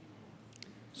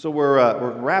So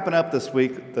we're wrapping up this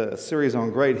week the series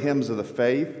on great hymns of the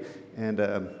faith, and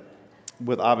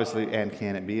with obviously "And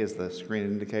Can It Be" as the screen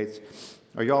indicates.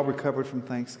 Are y'all recovered from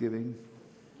Thanksgiving?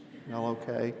 Y'all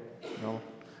okay? Y'all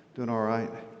doing all right?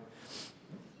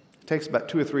 It takes about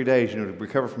 2 or 3 days, to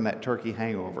recover from that turkey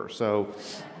hangover. So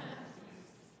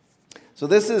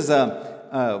this is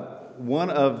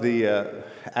one of the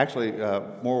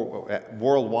more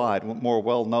worldwide, more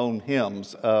well-known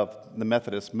hymns of the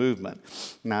Methodist movement.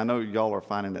 Now, I know y'all are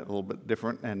finding it a little bit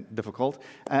different and difficult,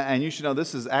 and you should know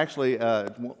this is actually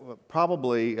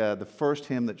probably the first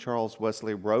hymn that Charles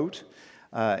Wesley wrote.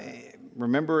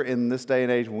 Remember, in this day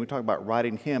and age, when we talk about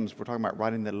writing hymns, we're talking about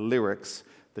writing the lyrics.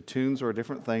 The tunes are a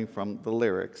different thing from the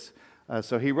lyrics.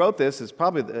 So he wrote this. It's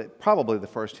probably the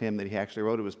first hymn that he actually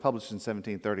wrote. It was published in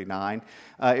 1739.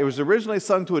 It was originally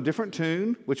sung to a different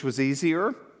tune, which was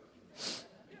easier.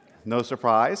 No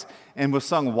surprise, and was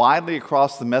sung widely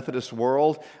across the Methodist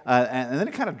world, and then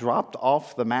it kind of dropped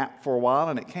off the map for a while,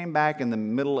 and it came back in the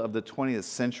middle of the 20th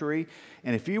century.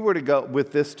 And if you were to go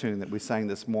with this tune that we sang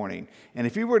this morning, and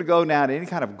if you were to go now to any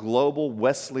kind of global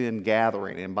Wesleyan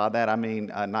gathering, and by that I mean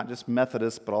not just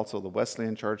Methodists, but also the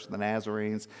Wesleyan Church, the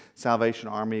Nazarenes, Salvation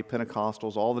Army,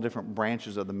 Pentecostals, all the different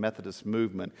branches of the Methodist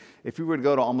movement, if you were to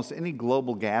go to almost any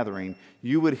global gathering,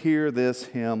 you would hear this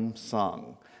hymn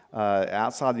sung.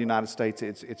 Outside the United States,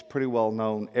 it's pretty well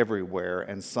known everywhere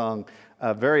and sung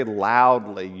very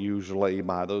loudly, usually,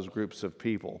 by those groups of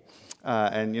people.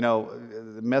 And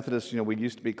the Methodists, we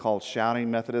used to be called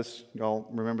shouting Methodists. Y'all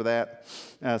remember that?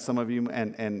 Some of you,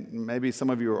 and maybe some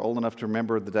of you are old enough to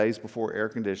remember the days before air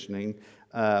conditioning.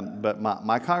 But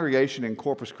my congregation in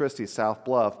Corpus Christi, South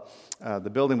Bluff, the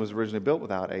building was originally built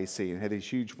without AC and had these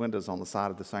huge windows on the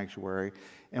side of the sanctuary.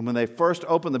 And when they first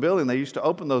opened the building, they used to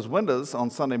open those windows on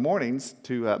Sunday mornings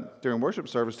during worship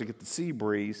service to get the sea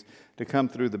breeze to come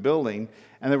through the building.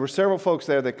 And there were several folks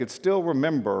there that could still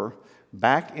remember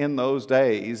back in those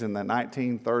days, in the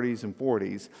 1930s and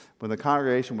 40s, when the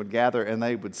congregation would gather and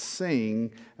they would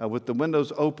sing with the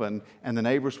windows open, and the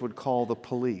neighbors would call the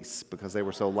police because they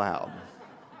were so loud.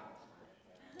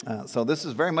 So this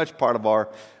is very much part of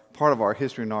our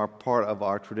history and part of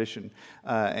our tradition.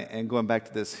 And going back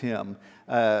to this hymn,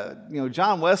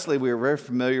 John Wesley, we were very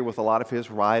familiar with a lot of his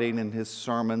writing and his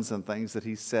sermons and things that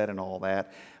he said and all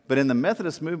that. But in the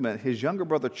Methodist movement, his younger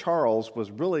brother Charles was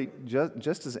really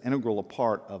just as integral a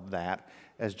part of that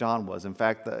as John was. In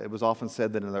fact, it was often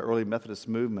said that in the early Methodist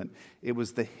movement, it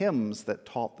was the hymns that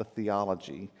taught the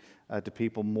theology to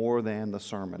people more than the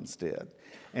sermons did.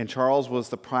 And Charles was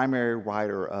the primary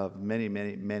writer of many,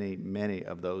 many, many, many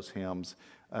of those hymns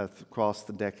across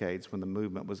the decades when the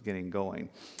movement was getting going.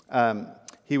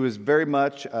 He was very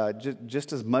much,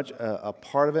 just as much a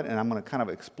part of it, and I'm going to kind of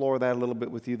explore that a little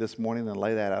bit with you this morning and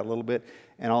lay that out a little bit,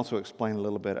 and also explain a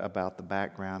little bit about the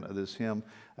background of this hymn.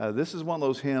 This is one of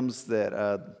those hymns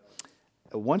that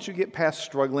once you get past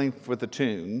struggling with the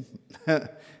tune,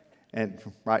 and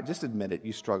right, just admit it,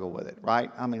 you struggle with it,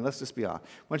 right? I mean, let's just be honest.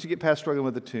 Once you get past struggling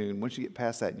with the tune, once you get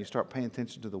past that and you start paying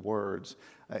attention to the words,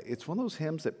 it's one of those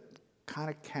hymns that kind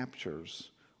of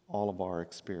captures all of our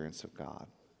experience of God.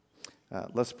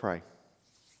 Let's pray.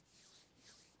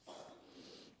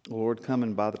 Lord, come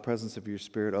and by the presence of your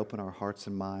Spirit, open our hearts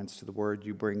and minds to the word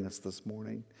you bring us this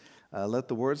morning. Let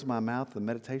the words of my mouth, the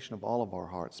meditation of all of our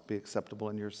hearts be acceptable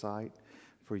in your sight,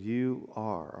 for you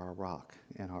are our rock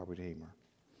and our Redeemer.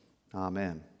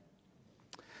 Amen.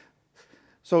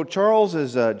 So Charles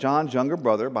is John's younger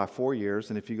brother by 4 years,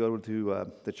 and if you go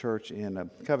to the church in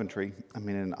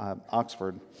in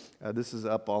Oxford, this is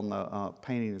up on the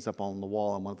painting is up on the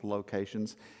wall on one of the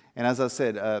locations. And as I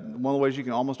said, one of the ways you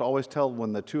can almost always tell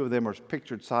when the two of them are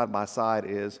pictured side by side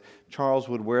is Charles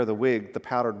would wear the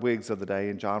powdered wigs of the day,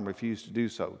 and John refused to do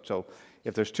so. So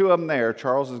if there's two of them there,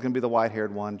 Charles is going to be the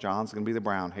white-haired one, John's going to be the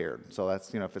brown-haired. So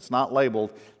that's, if it's not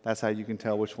labeled, that's how you can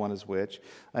tell which one is which.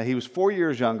 He was 4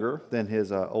 years younger than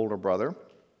his older brother.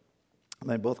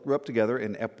 They both grew up together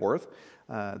in Epworth.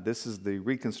 This is the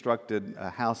reconstructed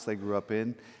house they grew up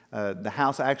in. The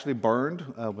house actually burned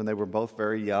when they were both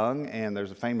very young, and there's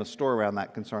a famous story around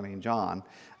that concerning John.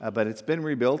 But it's been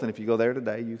rebuilt, and if you go there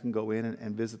today, you can go in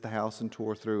and visit the house and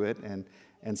tour through it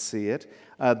and see it.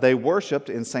 They worshiped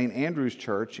in St. Andrew's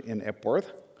Church in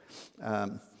Epworth.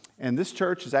 And this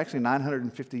church is actually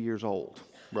 950 years old,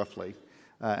 roughly.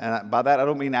 And by that, I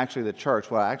don't mean actually the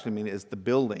church. What I actually mean is the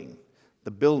building. The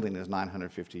building is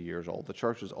 950 years old. The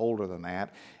church is older than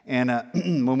that. And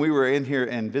when we were in here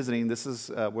and visiting, this is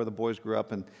where the boys grew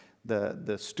up, and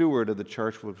the steward of the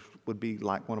church would be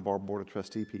like one of our board of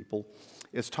trustee people,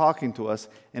 is talking to us.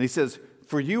 And he says,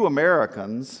 for you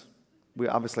Americans, we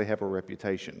obviously have a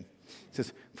reputation. He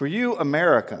says, for you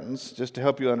Americans, just to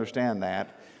help you understand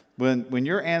that, when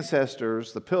your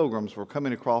ancestors, the Pilgrims, were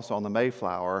coming across on the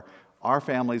Mayflower, our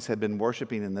families had been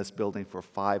worshiping in this building for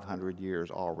 500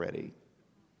 years already.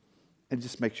 It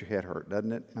just makes your head hurt,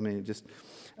 doesn't it? I mean, it just.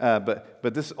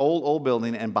 But this old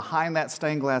building, and behind that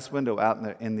stained glass window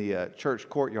out in the church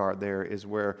courtyard there is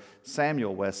where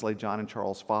Samuel Wesley, John and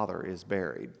Charles' father, is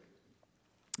buried.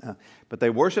 But they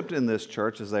worshiped in this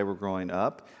church as they were growing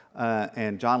up,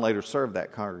 and John later served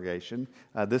that congregation.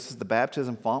 This is the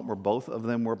baptism font where both of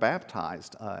them were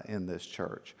baptized in this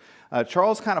church.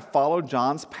 Charles kind of followed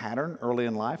John's pattern early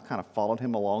in life, kind of followed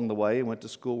him along the way, went to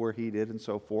school where he did and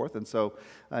so forth. And so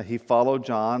he followed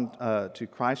John to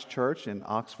Christ Church in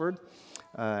Oxford.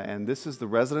 And this is the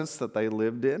residence that they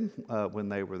lived in when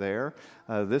they were there.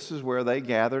 This is where they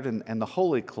gathered, and the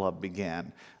Holy Club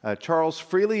began. Charles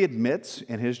freely admits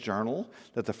in his journal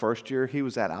that the first year he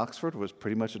was at Oxford was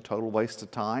pretty much a total waste of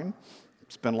time.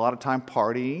 Spent a lot of time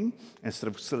partying instead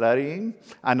of studying.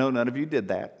 I know none of you did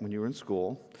that when you were in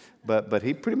school, but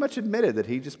he pretty much admitted that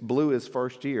he just blew his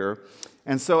first year.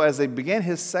 And so as they began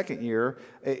his second year,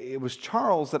 it was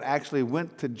Charles that actually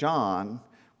went to John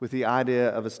with the idea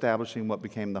of establishing what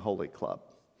became the Holy Club,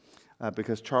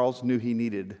 because Charles knew he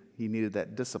needed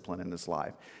that discipline in his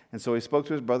life. And so he spoke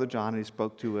to his brother John, and he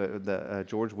spoke to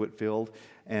George Whitfield,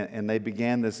 and they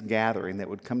began this gathering that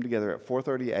would come together at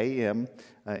 4:30 a.m.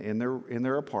 In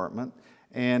their apartment,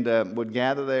 and would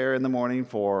gather there in the morning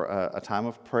for a time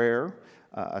of prayer,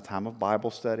 a time of Bible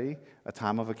study, a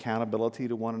time of accountability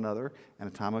to one another, and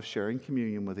a time of sharing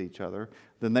communion with each other.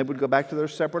 Then they would go back to their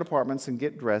separate apartments and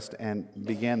get dressed and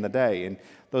begin the day. And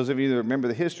those of you that remember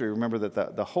the history, remember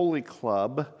that the Holy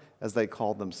Club, as they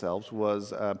called themselves,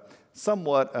 was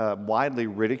somewhat widely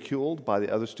ridiculed by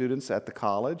the other students at the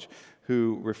college,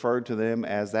 who referred to them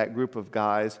as that group of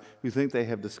guys who think they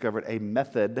have discovered a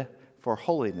method for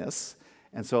holiness.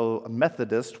 And so a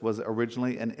Methodist was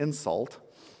originally an insult,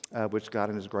 which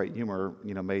God in his great humor,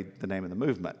 made the name of the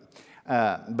movement.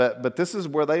 But this is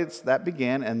where that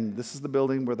began, and this is the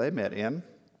building where they met in.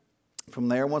 From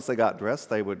there, once they got dressed,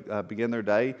 they would begin their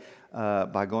day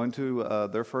by going to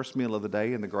their first meal of the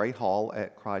day in the Great Hall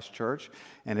at Christ Church.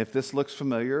 And if this looks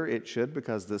familiar, it should,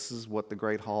 because this is what the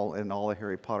Great Hall in all the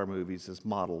Harry Potter movies is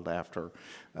modeled after.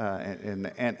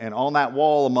 And on that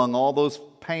wall, among all those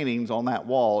paintings on that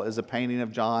wall, is a painting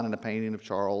of John and a painting of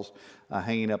Charles,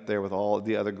 hanging up there with all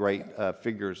the other great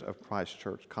figures of Christ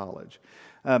Church College.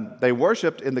 They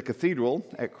worshiped in the cathedral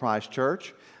at Christ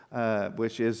Church,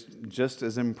 which is just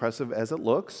as impressive as it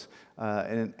looks.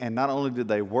 And not only did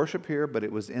they worship here, but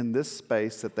it was in this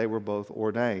space that they were both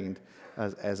ordained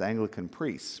as Anglican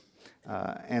priests.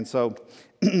 And so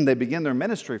they began their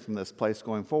ministry from this place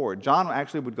going forward. John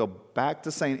actually would go back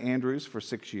to St. Andrews for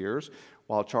 6 years,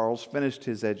 while Charles finished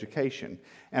his education.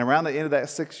 And around the end of that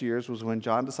 6 years was when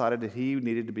John decided that he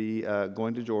needed to be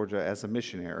going to Georgia as a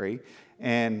missionary,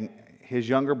 and his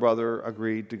younger brother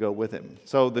agreed to go with him.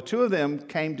 So the two of them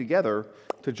came together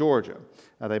to Georgia.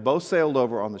 They both sailed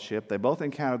over on the ship. They both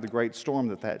encountered the great storm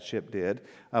that ship did.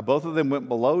 Both of them went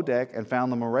below deck and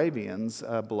found the Moravians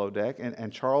below deck,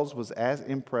 and Charles was as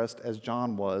impressed as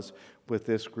John was with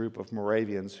this group of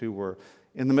Moravians who were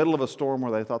in the middle of a storm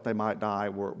where they thought they might die,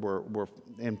 were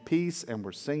in peace and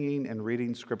were singing and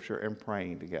reading Scripture and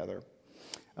praying together.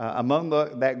 Among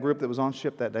that group that was on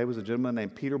ship that day was a gentleman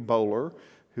named Peter Bowler,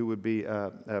 who would be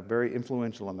very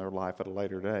influential in their life at a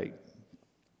later date.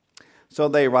 So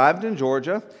they arrived in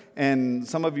Georgia, and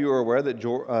some of you are aware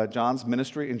that John's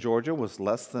ministry in Georgia was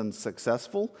less than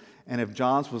successful, and if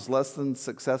John's was less than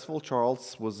successful,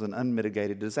 Charles was an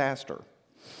unmitigated disaster.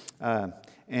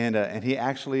 And he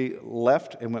actually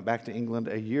left and went back to England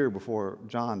a year before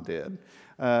John did,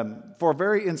 for a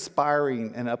very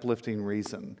inspiring and uplifting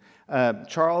reason.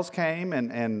 Charles came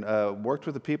and worked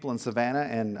with the people in Savannah,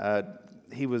 and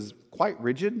he was quite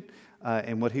rigid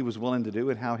in what he was willing to do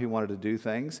and how he wanted to do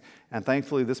things. And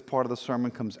thankfully, this part of the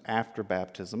sermon comes after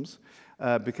baptisms,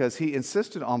 because he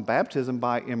insisted on baptism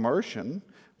by immersion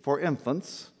for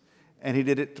infants. And he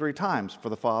did it 3 times for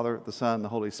the Father, the Son, and the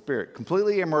Holy Spirit,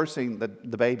 completely immersing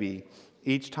the baby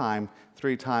each time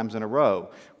 3 times in a row,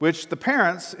 which the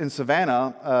parents in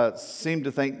Savannah seemed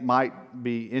to think might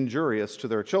be injurious to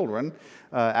their children.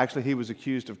 Actually, he was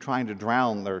accused of trying to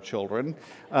drown their children.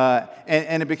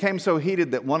 And it became so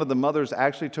heated that one of the mothers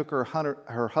actually took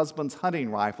her husband's hunting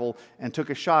rifle and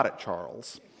took a shot at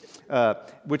Charles,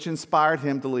 which inspired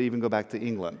him to leave and go back to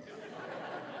England.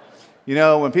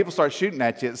 When people start shooting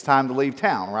at you, it's time to leave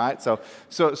town, right?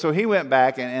 So he went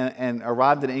back and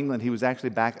arrived in England. He was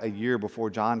actually back a year before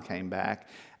John came back,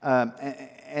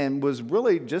 and was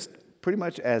really just pretty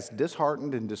much as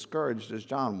disheartened and discouraged as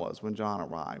John was when John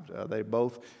arrived. They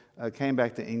both came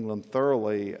back to England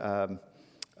thoroughly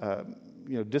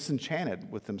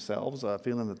disenchanted with themselves,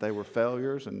 feeling that they were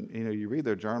failures. And, you read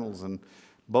their journals, and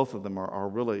both of them are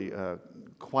really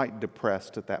quite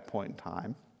depressed at that point in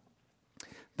time.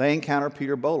 They encounter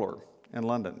Peter Böhler in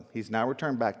London. He's now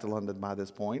returned back to London by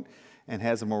this point and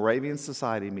has a Moravian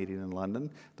Society meeting in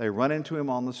London. They run into him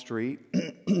on the street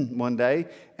one day,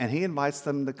 and he invites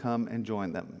them to come and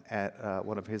join them at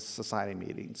one of his society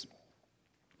meetings.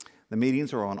 The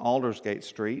meetings are on Aldersgate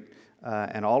Street,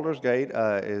 and Aldersgate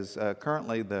is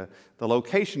currently the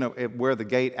location of where the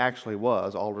gate actually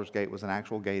was. Aldersgate was an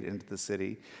actual gate into the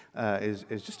city, is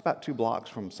just about 2 blocks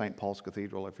from St. Paul's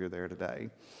Cathedral if you're there today.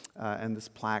 And this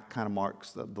plaque kind of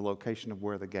marks the location of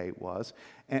where the gate was.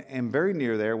 And very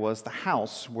near there was the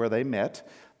house where they met.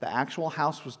 The actual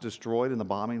house was destroyed in the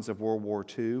bombings of World War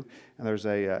II, and there's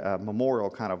a memorial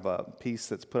kind of piece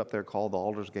that's put up there called the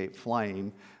Aldersgate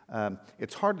Flame.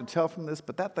 It's hard to tell from this,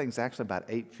 but that thing's actually about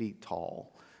 8 feet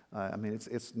tall.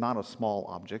 It's not a small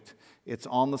object. It's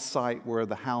on the site where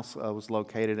the house was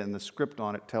located, and the script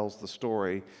on it tells the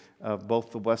story of both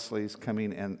the Wesleys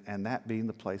coming and that being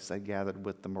the place they gathered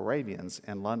with the Moravians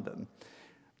in London.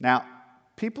 Now,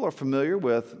 people are familiar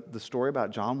with the story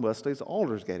about John Wesley's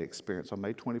Aldersgate experience. On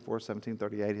May 24,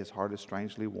 1738, his heart is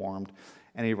strangely warmed,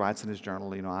 and he writes in his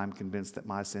journal, I'm convinced that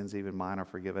my sins, even mine, are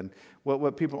forgiven.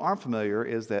 What people aren't familiar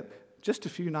is that just a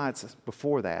few nights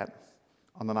before that,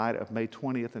 on the night of May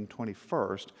 20th and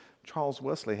 21st, Charles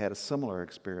Wesley had a similar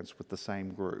experience with the same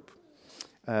group.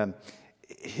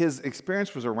 His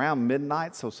experience was around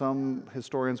midnight, so some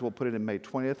historians will put it in May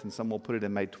 20th, and some will put it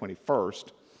in May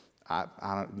 21st. I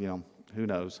don't, who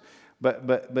knows?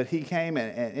 But he came,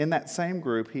 and in that same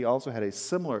group, he also had a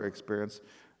similar experience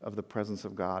of the presence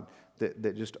of God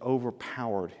that just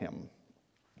overpowered him.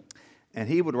 And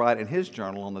he would write in his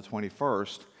journal on the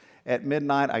 21st, "At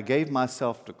midnight I gave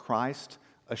myself to Christ,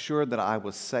 assured that I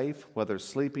was safe, whether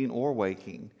sleeping or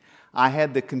waking. I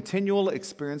had the continual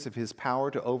experience of his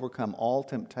power to overcome all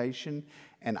temptation,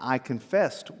 and I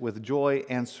confessed with joy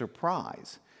and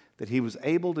surprise that he was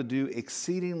able to do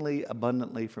exceedingly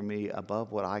abundantly for me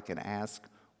above what I can ask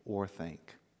or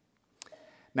think."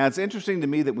 Now, it's interesting to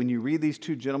me that when you read these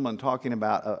two gentlemen talking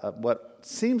about what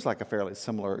seems like a fairly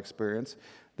similar experience,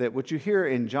 that what you hear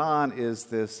in John is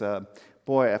this,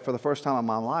 boy, for the first time in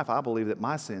my life, I believe that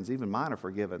my sins, even mine, are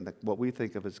forgiven. That what we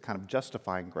think of as kind of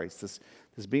justifying grace, this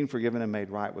being forgiven and made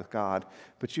right with God.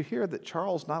 But you hear that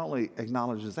Charles not only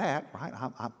acknowledges that, right?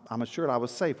 I'm assured I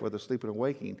was safe, whether sleeping or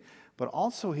waking, but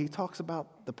also he talks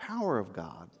about the power of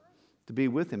God to be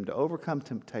with him, to overcome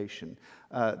temptation,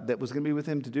 that was going to be with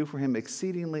him to do for him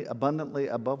exceedingly abundantly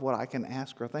above what I can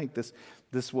ask or think.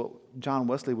 This what John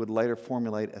Wesley would later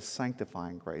formulate as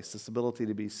sanctifying grace, this ability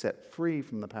to be set free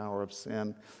from the power of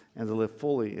sin and to live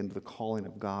fully into the calling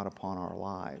of God upon our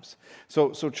lives.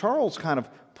 So Charles kind of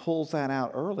pulls that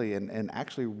out early and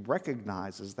actually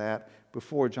recognizes that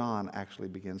before John actually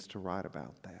begins to write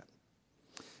about that.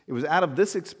 It was out of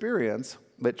this experience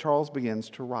that Charles begins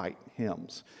to write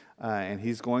hymns. And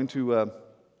he's going to,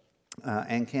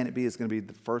 And Can It Be is going to be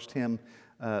the first hymn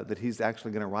that he's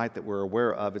actually going to write that we're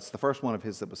aware of. It's the first one of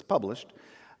his that was published,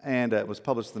 and it was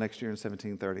published the next year in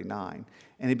 1739.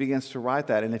 And he begins to write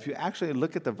that. And if you actually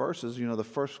look at the verses, the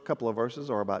first couple of verses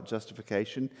are about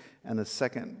justification, and the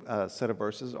second set of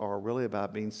verses are really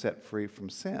about being set free from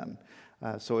sin.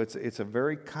 So it's a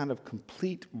very kind of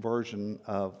complete version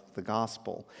of the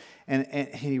gospel. And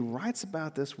he writes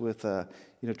about this with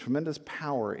tremendous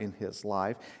power in his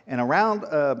life. And around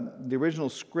the original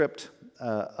script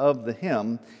of the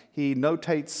hymn, he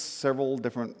notates several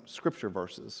different scripture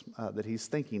verses that he's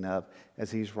thinking of as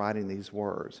he's writing these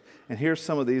words. And here's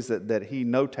some of these that he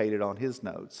notated on his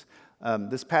notes.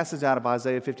 This passage out of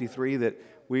Isaiah 53 that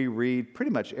we read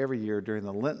pretty much every year during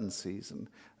the Lenten season.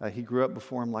 He grew up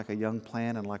before him like a young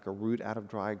plant and like a root out of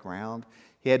dry ground.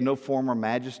 He had no form or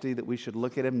majesty that we should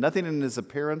look at him, nothing in his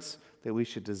appearance that we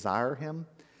should desire him.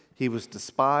 He was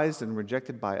despised and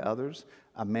rejected by others,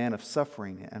 a man of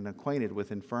suffering and acquainted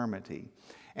with infirmity.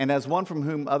 And as one from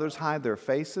whom others hide their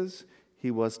faces,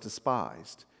 he was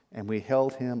despised, and we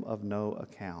held him of no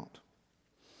account.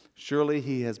 Surely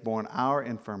he has borne our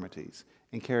infirmities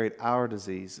and carried our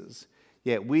diseases.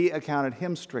 Yet we accounted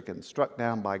him stricken, struck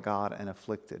down by God, and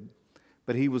afflicted.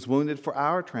 But he was wounded for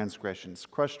our transgressions,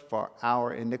 crushed for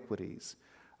our iniquities.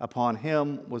 Upon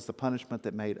him was the punishment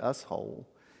that made us whole,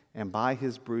 and by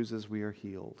his bruises we are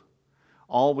healed.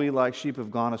 All we like sheep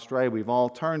have gone astray. We've all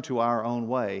turned to our own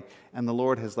way, and the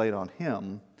Lord has laid on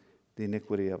him the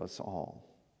iniquity of us all.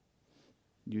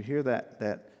 You hear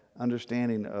that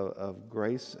understanding of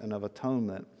grace and of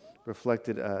atonement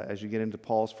reflected as you get into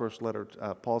Paul's letter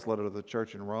to the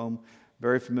church in Rome.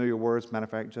 Very familiar words. Matter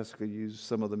of fact, Jessica used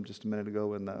some of them just a minute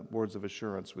ago in the words of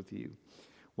assurance with you.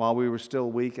 While we were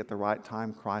still weak, at the right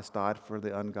time, Christ died for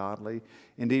the ungodly.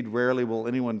 Indeed, rarely will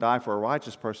anyone die for a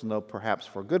righteous person, though perhaps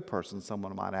for a good person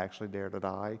someone might actually dare to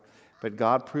die. But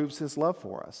God proves his love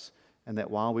for us, and that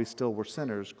while we still were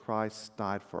sinners, Christ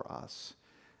died for us.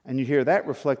 And you hear that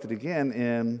reflected again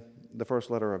in the first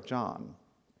letter of John.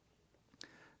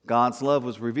 God's love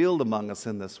was revealed among us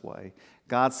in this way.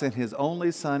 God sent his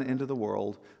only Son into the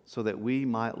world so that we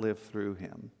might live through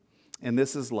him. And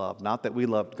this is love, not that we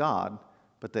loved God,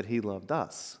 but that he loved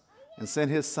us and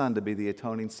sent his Son to be the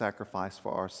atoning sacrifice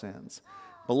for our sins.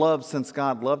 Beloved, since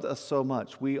God loved us so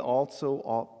much, we also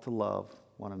ought to love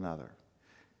one another.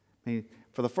 I mean,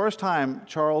 for the first time,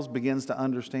 Charles begins to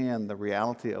understand the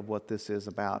reality of what this is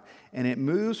about. And it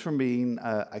moves from being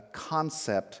a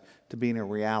concept to being a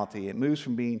reality. It moves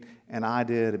from being an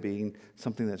idea to being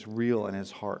something that's real in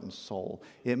his heart and soul.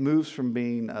 It moves from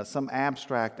being some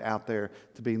abstract out there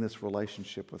to being this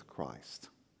relationship with Christ.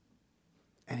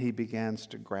 And he begins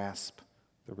to grasp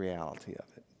the reality of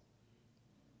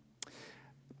it.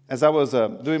 As I was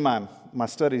doing my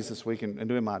studies this week and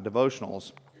doing my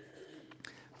devotionals,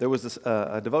 there was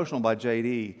a devotional by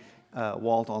J.D.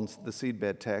 Walt on the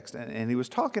seedbed text, and he was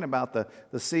talking about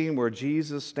the scene where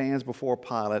Jesus stands before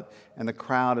Pilate and the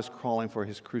crowd is crawling for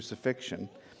his crucifixion.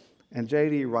 And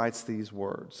J.D. writes these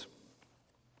words: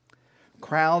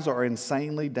 "Crowds are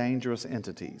insanely dangerous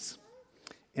entities.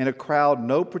 In a crowd,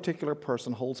 no particular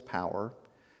person holds power,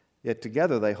 yet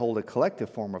together they hold a collective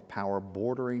form of power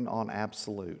bordering on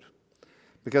absolute.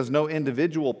 Because no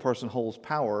individual person holds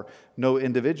power, no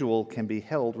individual can be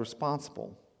held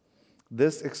responsible.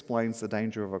 This explains the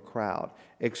danger of a crowd: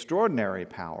 extraordinary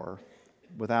power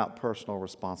without personal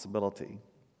responsibility.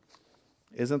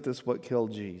 Isn't this what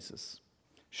killed Jesus?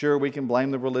 Sure, we can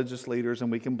blame the religious leaders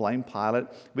and we can blame Pilate.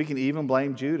 We can even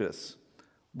blame Judas.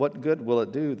 What good will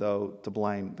it do, though, to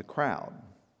blame the crowd?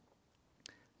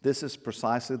 This is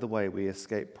precisely the way we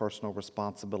escape personal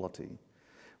responsibility.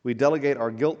 We delegate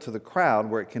our guilt to the crowd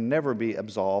where it can never be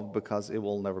absolved because it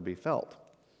will never be felt.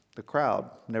 The crowd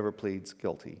never pleads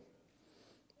guilty.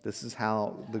 This is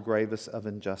how the gravest of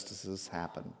injustices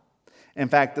happen. In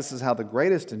fact, this is how the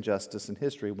greatest injustice in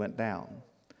history went down.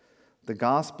 The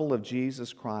gospel of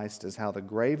Jesus Christ is how the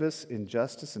gravest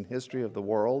injustice in history of the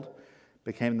world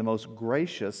became the most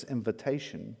gracious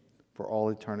invitation for all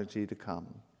eternity to come.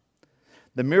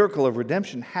 The miracle of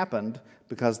redemption happened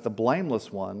because the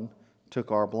blameless one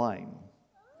took our blame.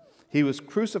 He was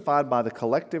crucified by the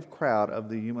collective crowd of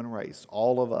the human race,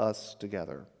 all of us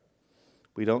together.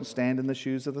 We don't stand in the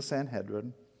shoes of the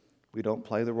Sanhedrin. We don't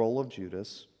play the role of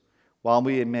Judas. While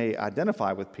we may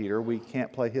identify with Peter, we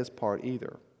can't play his part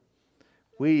either.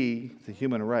 We, the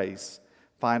human race,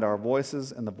 find our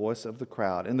voices in the voice of the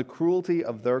crowd, in the cruelty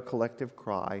of their collective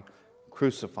cry,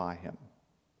 "Crucify him."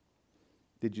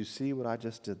 Did you see what I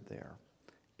just did there?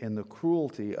 In the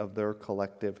cruelty of their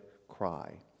collective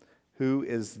cry. Who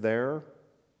is there?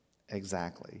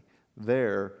 Exactly.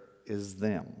 There is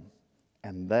them,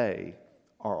 and they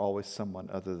are always someone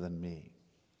other than me.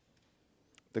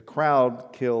 The crowd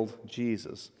killed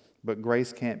Jesus, but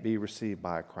grace can't be received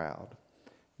by a crowd.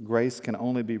 Grace can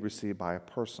only be received by a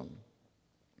person.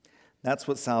 That's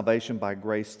what salvation by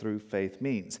grace through faith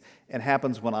means. It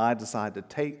happens when I decide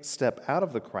to step out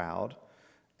of the crowd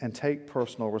and take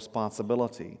personal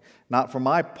responsibility, not for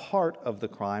my part of the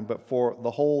crime, but for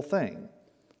the whole thing,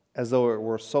 as though it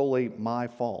were solely my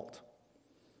fault.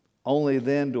 Only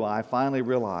then do I finally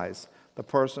realize the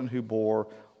person who bore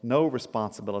no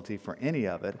responsibility for any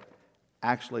of it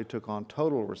actually took on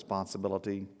total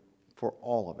responsibility for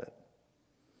all of it.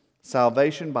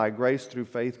 Salvation by grace through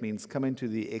faith means coming to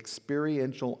the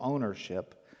experiential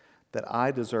ownership that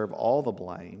I deserve all the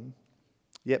blame,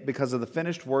 yet because of the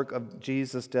finished work of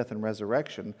Jesus' death and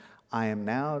resurrection, I am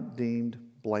now deemed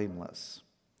blameless.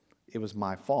 It was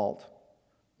my fault,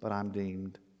 but I'm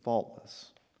deemed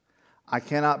faultless. I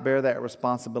cannot bear that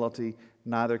responsibility,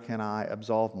 neither can I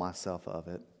absolve myself of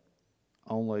it.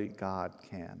 Only God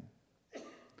can.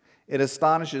 It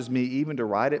astonishes me even to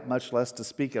write it, much less to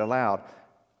speak it aloud.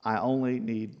 I only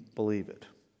need believe it.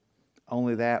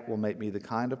 Only that will make me the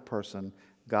kind of person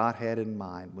God had in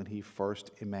mind when he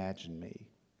first imagined me.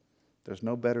 There's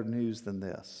no better news than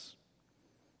this.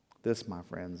 This, my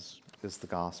friends, is the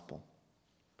gospel.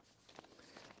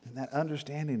 And that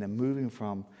understanding and moving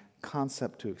from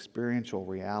concept to experiential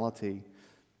reality,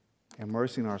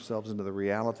 immersing ourselves into the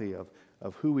reality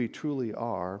of who we truly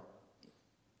are,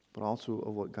 but also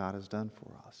of what God has done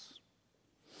for us.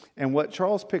 And what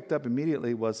Charles picked up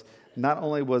immediately was not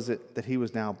only was it that he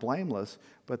was now blameless,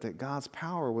 but that God's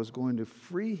power was going to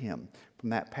free him from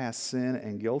that past sin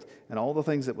and guilt and all the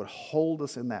things that would hold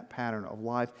us in that pattern of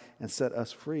life and set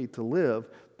us free to live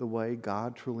the way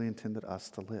God truly intended us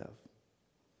to live.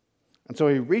 And so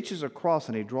he reaches across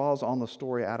and he draws on the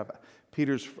story out of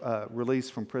Peter's release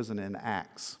from prison in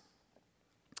Acts.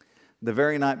 The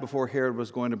very night before Herod was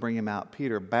going to bring him out,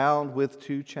 Peter, bound with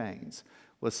 2 chains,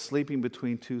 was sleeping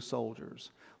between 2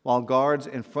 soldiers, while guards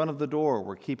in front of the door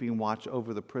were keeping watch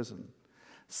over the prison.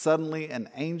 Suddenly, an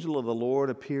angel of the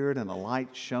Lord appeared, and a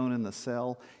light shone in the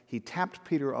cell. He tapped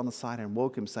Peter on the side and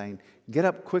woke him, saying, "Get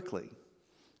up quickly."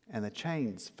 And the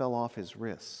chains fell off his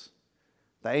wrists.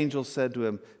 The angel said to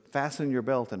him, "Fasten your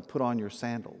belt and put on your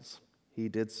sandals." He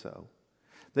did so.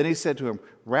 Then he said to him,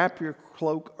 "Wrap your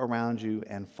cloak around you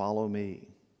and follow me."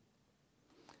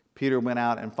 Peter went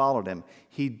out and followed him.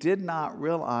 He did not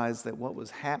realize that what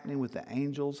was happening with the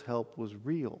angel's help was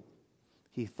real.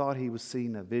 He thought he was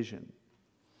seeing a vision.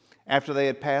 After they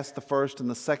had passed the first and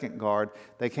the second guard,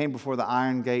 they came before the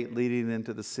iron gate leading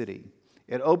into the city.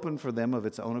 It opened for them of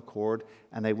its own accord,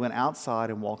 and they went outside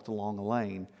and walked along a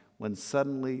lane, when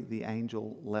suddenly the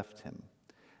angel left him.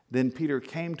 Then Peter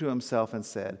came to himself and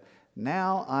said,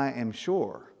 "Now I am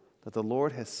sure that the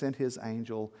Lord has sent his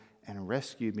angel and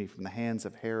rescued me from the hands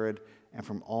of Herod and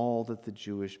from all that the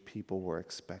Jewish people were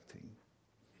expecting."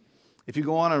 If you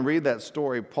go on and read that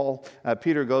story,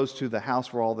 Peter goes to the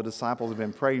house where all the disciples have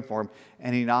been praying for him,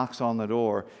 and he knocks on the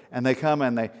door. And they come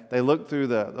and they look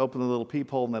through open the little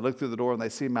peephole, and they look through the door, and they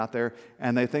see him out there,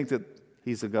 and they think that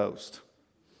he's a ghost.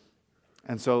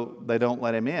 And so they don't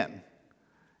let him in.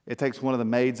 It takes one of the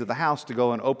maids of the house to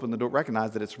go and open the door,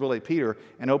 recognize that it's really Peter,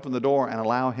 and open the door and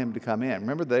allow him to come in.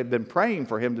 Remember, they've been praying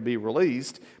for him to be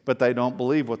released, but they don't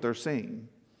believe what they're seeing.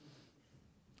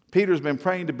 Peter's been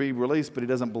praying to be released, but he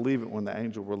doesn't believe it when the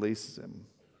angel releases him.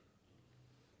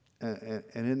 And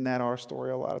isn't that our story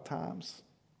a lot of times?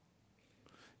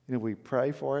 You know, we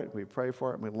pray for it,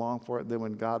 and we long for it. Then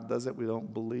when God does it, we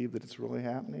don't believe that it's really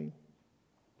happening.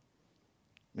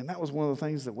 And that was one of the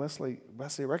things that Wesley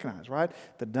recognized, right?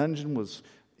 The dungeon was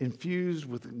infused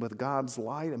with God's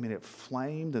light. I mean, it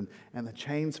flamed, and the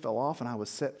chains fell off, and I was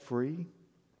set free.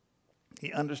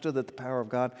 He understood that the power of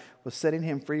God was setting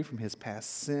him free from his past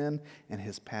sin and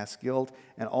his past guilt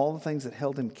and all the things that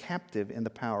held him captive in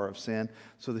the power of sin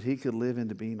so that he could live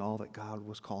into being all that God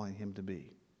was calling him to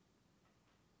be.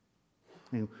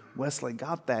 And Wesley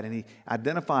got that, and he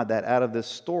identified that out of this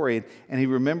story, and he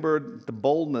remembered the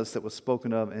boldness that was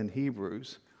spoken of in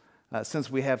Hebrews.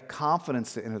 Since we have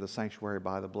confidence to enter the sanctuary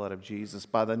by the blood of Jesus,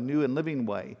 by the new and living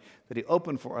way that he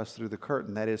opened for us through the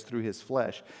curtain, that is, through his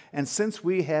flesh. And since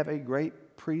we have a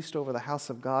great priest over the house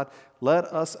of God, let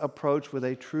us approach with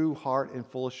a true heart and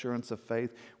full assurance of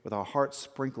faith, with our hearts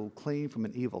sprinkled clean from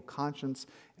an evil conscience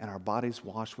and our bodies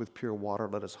washed with pure water.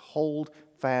 Let us hold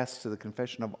fast to the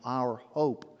confession of our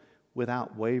hope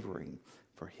without wavering,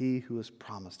 for he who has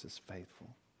promised is faithful.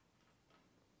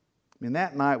 I mean,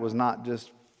 that night was not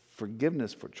just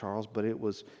forgiveness for Charles, but it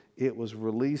was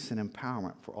release and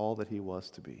empowerment for all that he was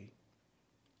to be.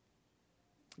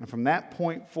 And from that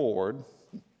point forward,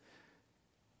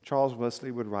 Charles Wesley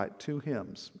would write 2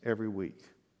 hymns every week,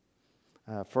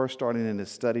 first starting in his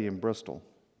study in Bristol.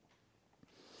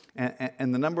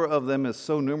 And the number of them is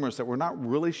so numerous that we're not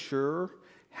really sure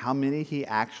how many he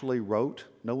actually wrote.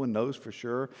 No one knows for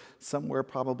sure. Somewhere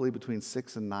probably between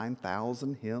 6,000 and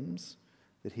 9,000 hymns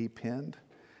that he penned.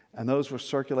 And those were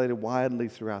circulated widely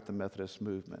throughout the Methodist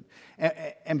movement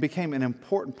and became an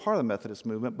important part of the Methodist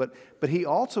movement. But he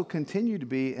also continued to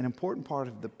be an important part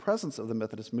of the presence of the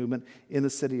Methodist movement in the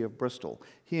city of Bristol.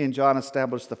 He and John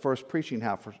established the first preaching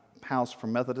house for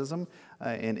Methodism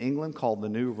in England called the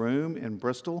New Room in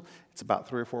Bristol. It's about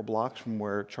 3 or 4 blocks from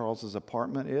where Charles's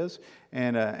apartment is.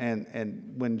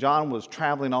 And when John was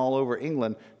traveling all over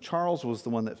England, Charles was the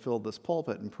one that filled this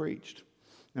pulpit and preached.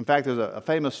 In fact, there's a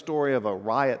famous story of a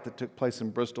riot that took place in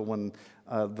Bristol when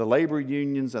the labor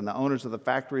unions and the owners of the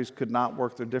factories could not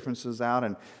work their differences out,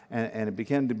 and it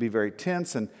began to be very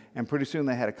tense, and pretty soon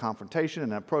they had a confrontation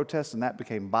and a protest, and that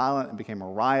became violent and became a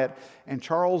riot. And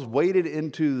Charles waded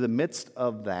into the midst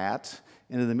of that,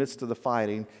 into the midst of the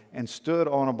fighting, and stood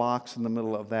on a box in the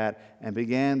middle of that and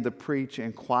began to preach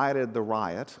and quieted the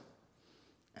riot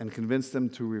and convinced them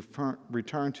to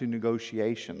return to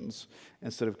negotiations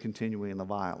instead of continuing the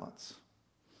violence.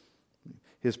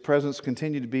 His presence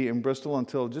continued to be in Bristol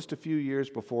until just a few years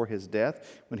before his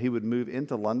death, when he would move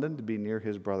into London to be near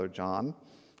his brother John.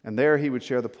 And there he would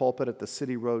share the pulpit at the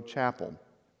City Road Chapel.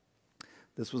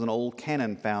 This was an old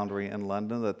cannon foundry in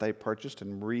London that they purchased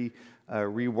and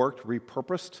reworked,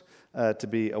 repurposed to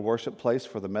be a worship place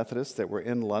for the Methodists that were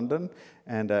in London.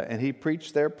 And he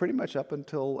preached there pretty much up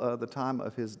until the time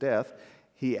of his death.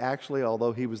 He actually,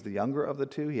 although he was the younger of the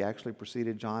two, he actually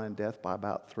preceded John in death by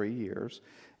about 3 years.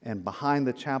 And behind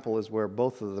the chapel is where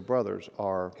both of the brothers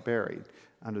are buried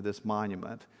under this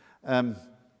monument.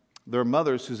 Their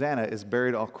mother, Susanna, is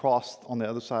buried across on the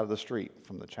other side of the street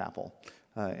from the chapel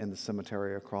in the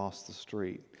cemetery across the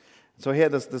street. So he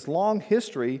had this long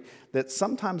history that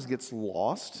sometimes gets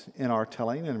lost in our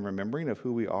telling and remembering of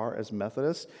who we are as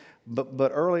Methodists.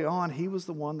 But early on, he was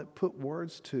the one that put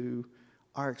words to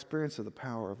our experience of the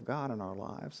power of God in our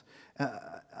lives.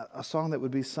 A song that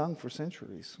would be sung for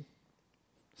centuries.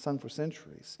 Sung for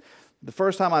centuries. The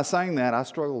first time I sang that, I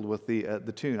struggled with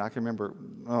the tune. I can remember,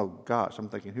 oh gosh, I'm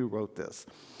thinking, who wrote this?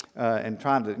 And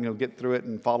trying to get through it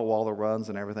and follow all the runs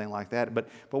and everything like that. But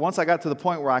once I got to the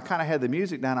point where I kind of had the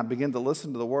music down, I began to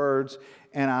listen to the words,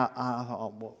 and I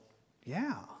thought, well,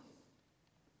 yeah,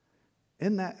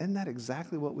 isn't that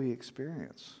exactly what we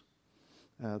experience?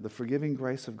 The forgiving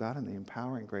grace of God and the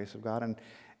empowering grace of God.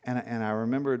 And I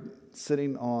remembered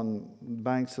sitting on the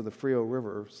banks of the Frio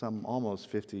River some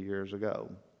almost 50 years ago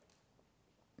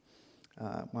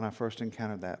when I first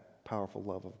encountered that powerful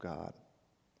love of God.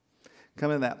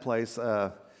 Coming to that place,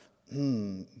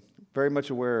 very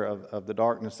much aware of the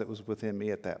darkness that was within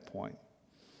me at that point,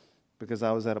 because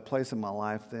I was at a place in my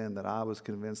life then that I was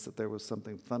convinced that there was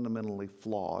something fundamentally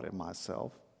flawed in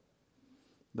myself,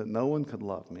 that no one could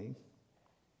love me,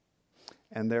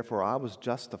 and therefore I was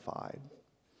justified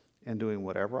in doing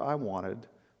whatever I wanted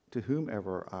to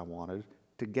whomever I wanted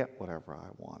to get whatever I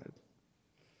wanted.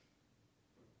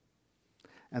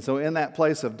 And so in that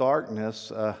place of darkness,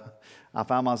 I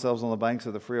found myself on the banks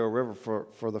of the Frio River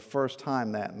for the first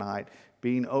time that night,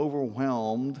 being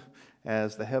overwhelmed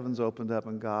as the heavens opened up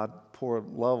and God poured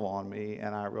love on me,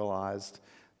 and I realized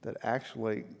that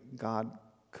actually God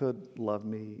could love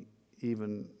me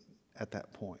even at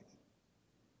that point.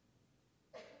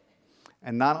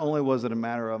 And not only was it a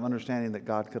matter of understanding that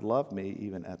God could love me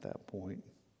even at that point,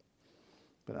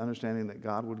 but understanding that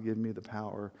God would give me the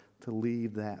power to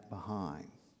leave that behind,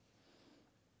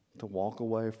 to walk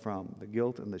away from the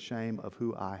guilt and the shame of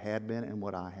who I had been and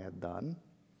what I had done,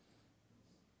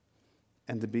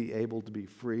 and to be able to be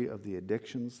free of the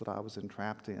addictions that I was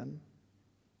entrapped in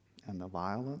and the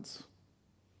violence,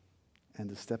 and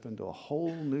to step into a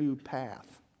whole new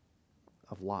path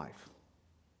of life.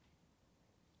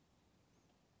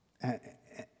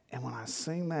 And when I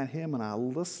sing that hymn and I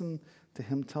listen to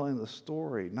him telling the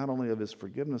story, not only of his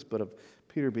forgiveness, but of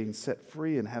Peter being set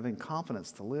free and having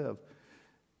confidence to live,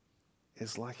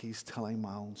 it's like he's telling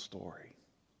my own story.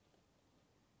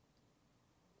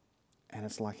 And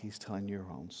it's like he's telling your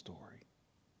own story.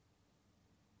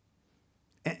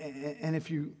 And if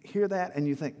you hear that and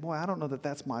you think, boy, I don't know that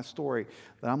that's my story,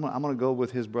 then I'm going to go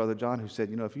with his brother John, who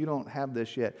said, if you don't have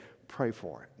this yet, pray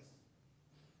for it.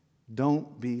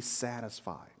 Don't be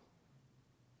satisfied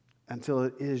until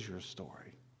it is your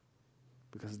story,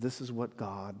 because this is what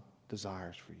God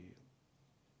desires for you.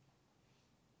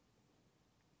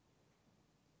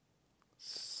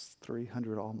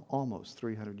 almost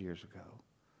 300 years ago,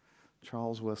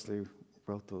 Charles Wesley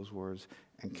wrote those words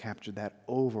and captured that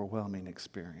overwhelming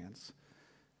experience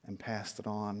and passed it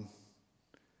on.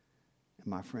 And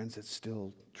my friends, it's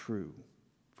still true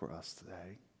for us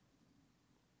today.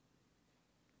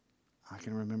 I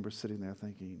can remember sitting there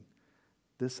thinking,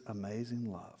 this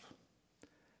amazing love,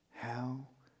 how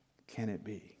can it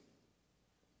be?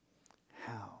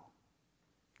 How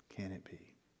can it be?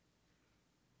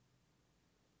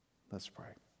 Let's pray.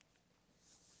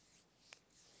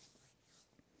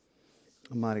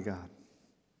 Almighty God,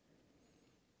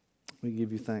 we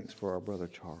give you thanks for our brother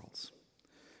Charles.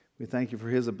 We thank you for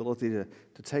his ability to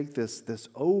take this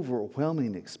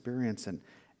overwhelming experience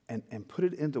and put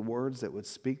it into words that would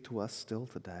speak to us still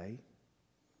today.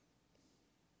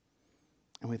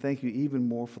 And we thank you even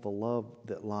more for the love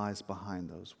that lies behind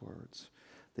those words,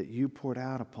 that you poured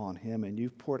out upon him and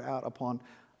you've poured out upon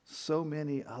so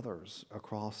many others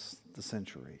across the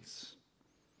centuries.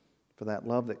 For that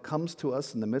love that comes to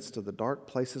us in the midst of the dark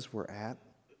places we're at,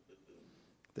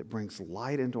 that brings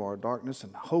light into our darkness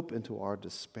and hope into our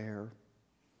despair,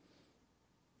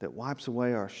 that wipes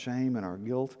away our shame and our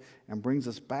guilt and brings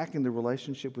us back into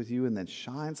relationship with you, and then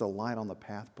shines a light on the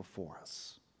path before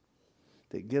us,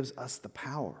 that gives us the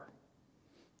power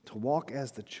to walk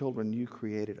as the children you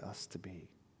created us to be.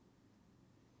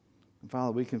 And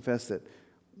Father, we confess that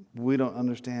we don't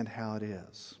understand how it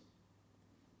is.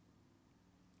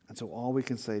 And so all we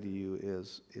can say to you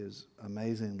is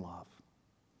amazing love.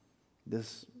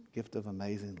 This gift of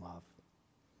amazing love.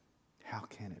 How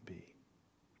can it be?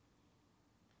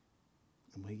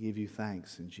 And we give you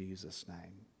thanks in Jesus'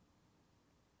 name.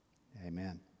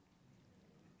 Amen.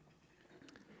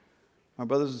 My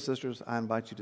brothers and sisters, I invite you to